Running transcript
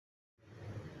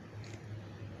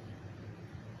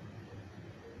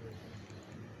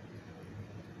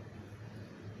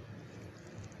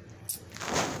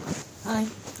Hi.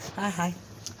 Hi, hi.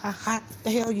 Hi,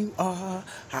 the hell you are.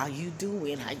 How you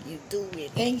doing? How you doing?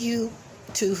 And you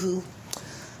too.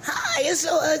 Hi, it's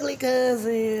your ugly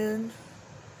cousin.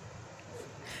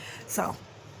 So,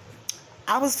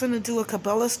 I was finna do a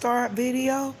Cabela Star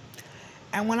video.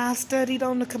 And when I studied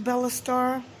on the Cabela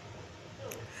Star,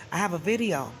 I have a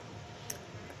video.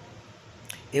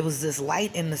 It was this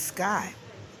light in the sky.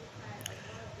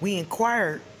 We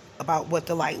inquired about what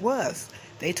the light was.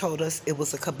 They told us it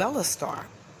was a Cabela Star.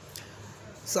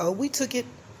 So we took it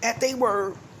at they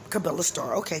word, Cabela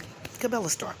Star. Okay, Cabela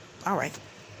Star. All right.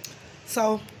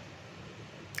 So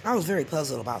I was very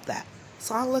puzzled about that.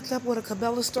 So I looked up what a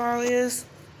Cabela Star is.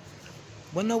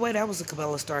 Well, no way that was a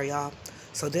Cabela Star, y'all.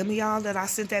 So them of y'all that I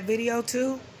sent that video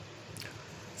to,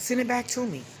 send it back to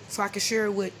me so I can share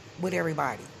it with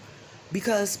everybody.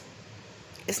 Because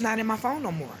it's not in my phone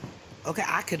no more. Okay,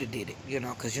 I could have did it,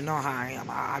 because you know how I am.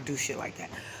 I do shit like that.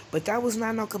 But that was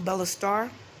not no Cabela Star.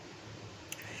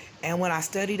 And when I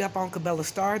studied up on Cabela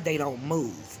Star, they don't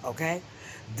move, okay?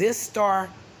 This star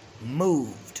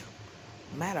moved.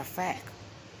 Matter of fact,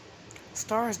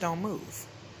 stars don't move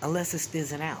unless it's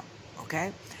fizzing out,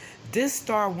 okay? This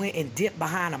star went and dipped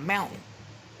behind a mountain,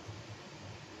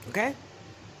 okay?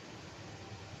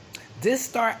 This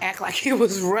star act like it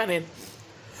was running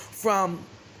from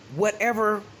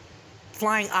whatever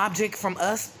flying object from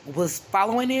us was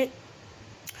following it,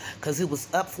 because it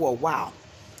was up for a while.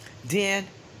 Then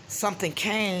something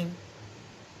came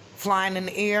flying in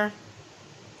the air,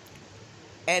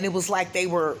 and it was like they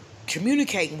were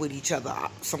communicating with each other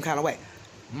some kind of way.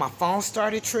 My phone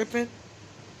started tripping,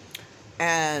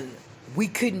 and we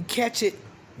couldn't catch it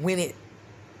when it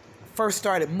first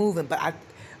started moving, but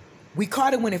we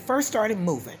caught it when it first started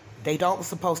moving. They don't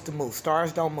supposed to move.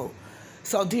 Stars don't move.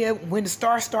 So then when the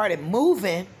star started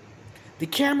moving, the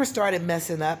camera started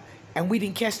messing up, and we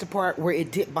didn't catch the part where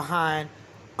it dipped behind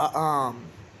a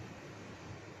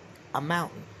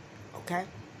mountain, okay?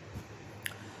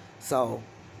 So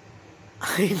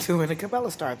I ain't doing a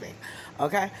Cabela Star thing,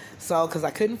 okay? So, because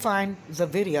I couldn't find the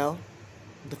video,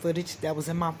 the footage that was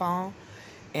in my phone,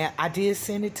 and I did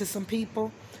send it to some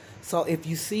people. So if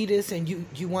you see this and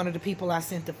you one of the people I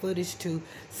sent the footage to,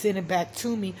 send it back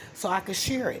to me so I could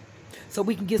share it, so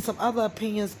we can get some other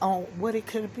opinions on what it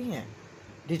could have been.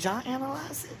 Did y'all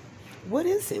analyze it? What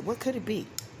is it? What could it be?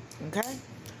 Okay?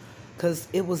 Because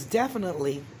it was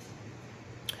definitely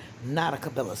not a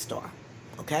Cabela Star.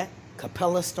 Okay?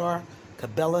 Capella Star.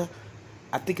 Cabela.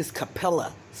 I think it's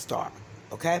Capella Star.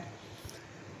 Okay?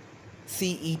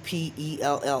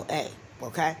 Cepella.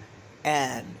 Okay?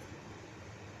 And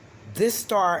this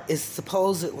star is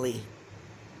supposedly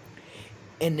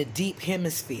in the deep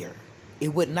hemisphere.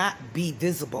 It would not be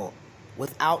visible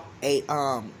without a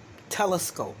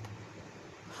telescope.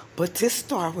 But this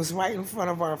star was right in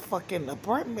front of our fucking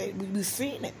apartment. We was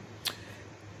seeing it.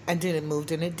 And then it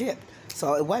moved and it dipped.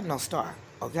 So it wasn't no star.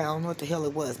 Okay, I don't know what the hell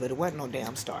it was, but it wasn't no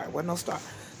damn star. It wasn't no star.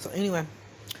 So anyway,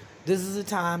 this is the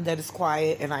time that it's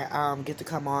quiet and I get to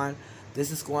come on.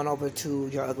 This is going over to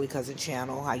Your Ugly Cousin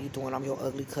channel. How you doing? I'm Your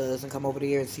Ugly Cousin. Come over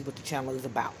there and see what the channel is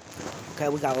about. Okay,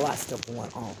 we got a lot of stuff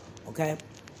going on. Okay?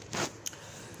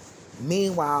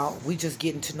 Meanwhile, we just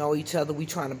getting to know each other. We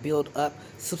trying to build up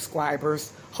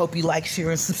subscribers. Hope you like, share,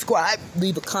 and subscribe.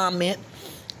 Leave a comment.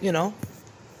 Do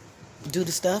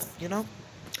the stuff,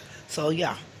 So,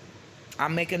 yeah.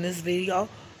 I'm making this video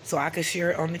so I can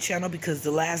share it on the channel because the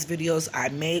last videos I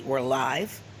made were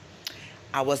live.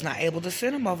 I was not able to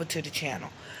send them over to the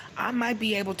channel. I might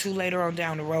be able to later on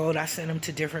down the road. I send them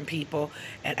to different people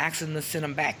and ask them to send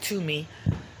them back to me.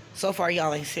 So far,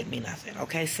 y'all ain't sent me nothing,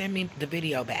 okay? Send me the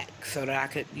video back so that I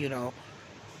could, do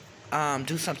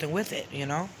something with it,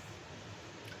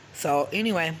 So,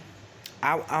 anyway,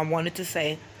 I wanted to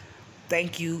say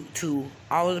thank you to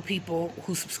all of the people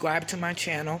who subscribe to my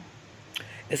channel.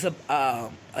 It's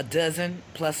a dozen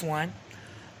plus one.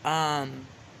 I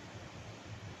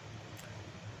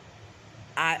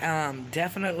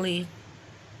definitely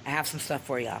have some stuff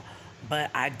for y'all, but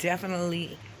I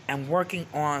definitely am working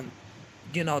on,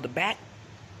 the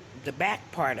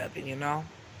back part of it,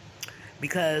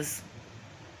 because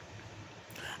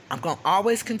I'm gonna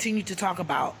always continue to talk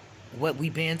about what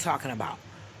we've been talking about,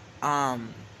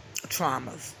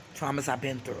 traumas I've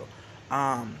been through.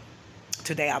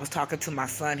 Today I was talking to my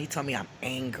son. He told me I'm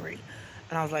angry,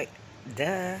 and I was like,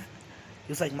 duh. He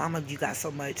was like, Mama, you got so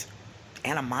much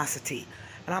animosity.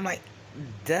 And I'm like,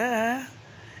 duh.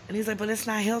 And he's like, but it's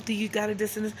not healthy. You got to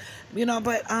this and this.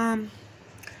 But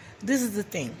this is the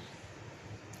thing.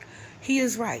 He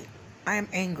is right. I am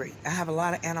angry. I have a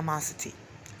lot of animosity.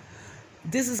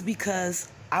 This is because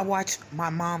I watched my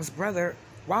mom's brother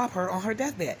rob her on her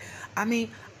deathbed. I mean,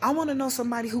 I want to know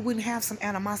somebody who wouldn't have some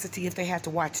animosity if they had to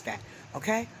watch that.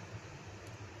 Okay?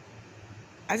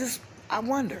 I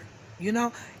wonder, you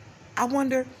know, I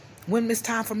wonder when it's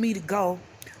time for me to go,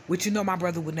 which my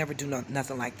brother would never do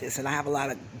nothing like this, and I have a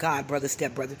lot of god brothers,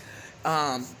 step brothers,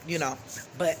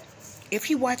 but if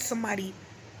he watched somebody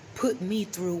put me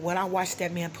through what I watched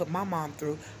that man put my mom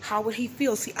through, how would he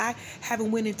feel? See, I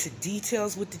haven't went into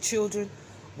details with the children,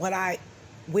 what I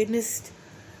witnessed.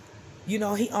 He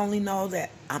only know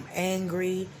that I'm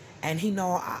angry, and he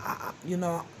know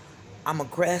I'm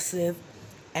aggressive,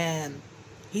 and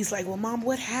he's like, well, Mom,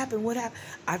 what happened? What happened?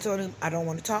 I told him I don't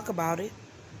want to talk about it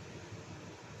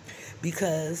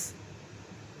because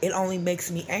it only makes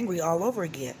me angry all over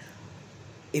again.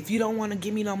 If you don't want to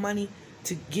give me no money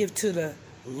to give to the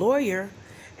lawyer,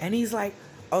 and he's like,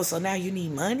 oh, so now you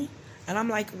need money? And I'm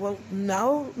like, well,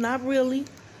 no, not really.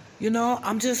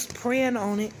 I'm just praying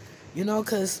on it,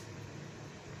 because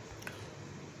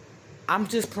I'm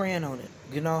just praying on it,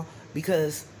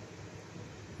 because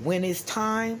when it's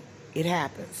time, it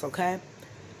happens, okay?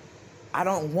 I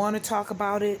don't want to talk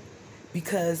about it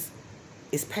because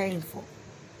it's painful,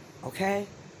 okay?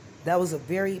 That was a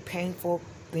very painful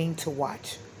thing to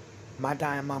watch my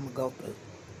dying mama go through.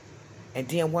 And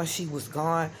then once she was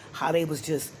gone, how they was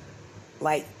just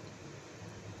like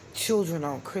children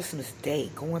on Christmas Day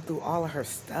going through all of her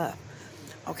stuff,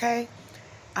 okay?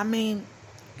 I mean,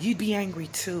 you'd be angry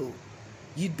too.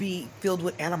 You'd be filled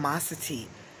with animosity.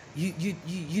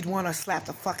 You'd want to slap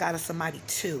the fuck out of somebody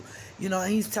too.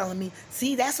 And he's telling me,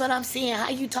 see, that's what I'm saying. How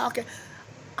you talking?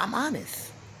 I'm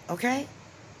honest, okay?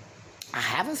 I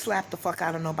haven't slapped the fuck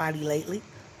out of nobody lately,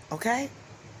 okay?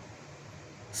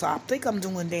 So I think I'm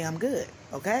doing damn good,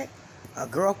 okay? A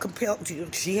girl compelled,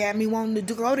 she had me wanting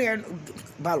to go there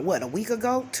about, what, a week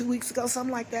ago, 2 weeks ago,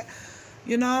 something like that.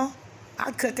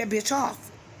 I cut that bitch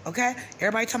off, okay?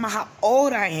 Everybody talking about how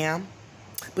old I am,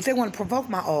 but they want to provoke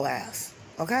my old ass,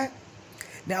 okay?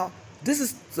 Now, this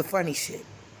is the funny shit.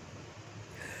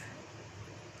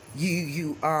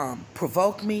 You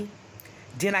provoke me,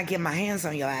 then I get my hands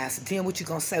on your ass, then what you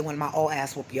gonna say when my old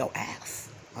ass whoop your ass?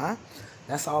 Huh?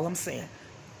 That's all I'm saying.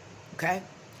 Okay?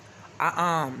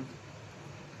 I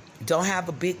don't have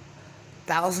a big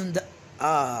thousands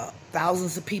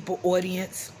of people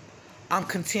audience. I'm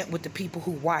content with the people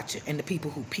who watch it and the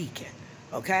people who peek it.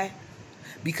 Okay?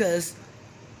 Because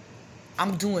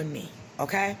I'm doing me.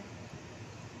 Okay?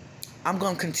 I'm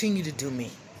gonna continue to do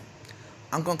me.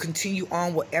 I'm going to continue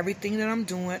on with everything that I'm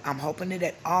doing. I'm hoping that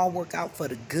it all work out for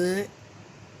the good.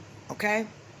 Okay?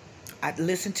 I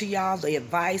listen to y'all, the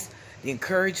advice, the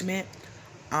encouragement.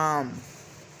 I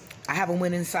haven't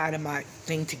went inside of my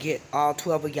thing to get all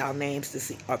 12 of y'all names to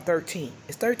see, or 13.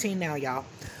 It's 13 now, y'all,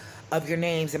 of your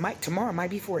names. Tomorrow it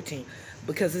might be 14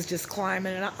 because it's just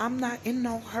climbing, and I'm not in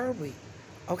no hurry.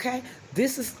 Okay?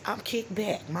 I'm kicked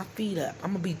back, my feet up.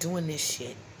 I'm going to be doing this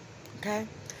shit. Okay?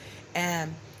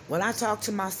 And when I talked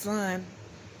to my son,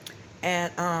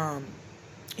 and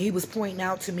he was pointing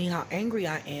out to me how angry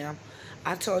I am,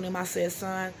 I told him, I said,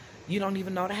 son, you don't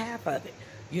even know the half of it.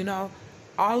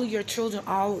 All of your children,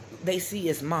 all they see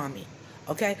is mommy.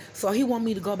 Okay? So he want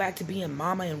me to go back to being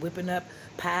mama and whipping up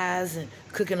pies and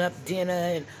cooking up dinner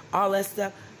and all that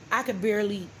stuff. I could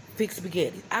barely fix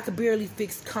spaghetti. I could barely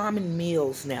fix common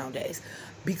meals nowadays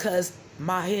because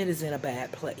my head is in a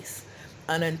bad place.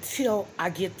 And until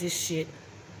I get this shit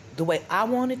the way I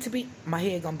want it to be, my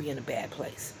head gonna be in a bad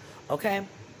place. Okay?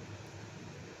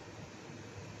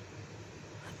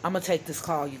 I'm gonna take this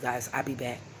call, you guys. I'll be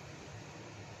back.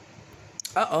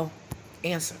 Uh-oh.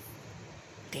 Answer.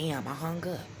 Damn, I hung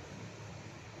up.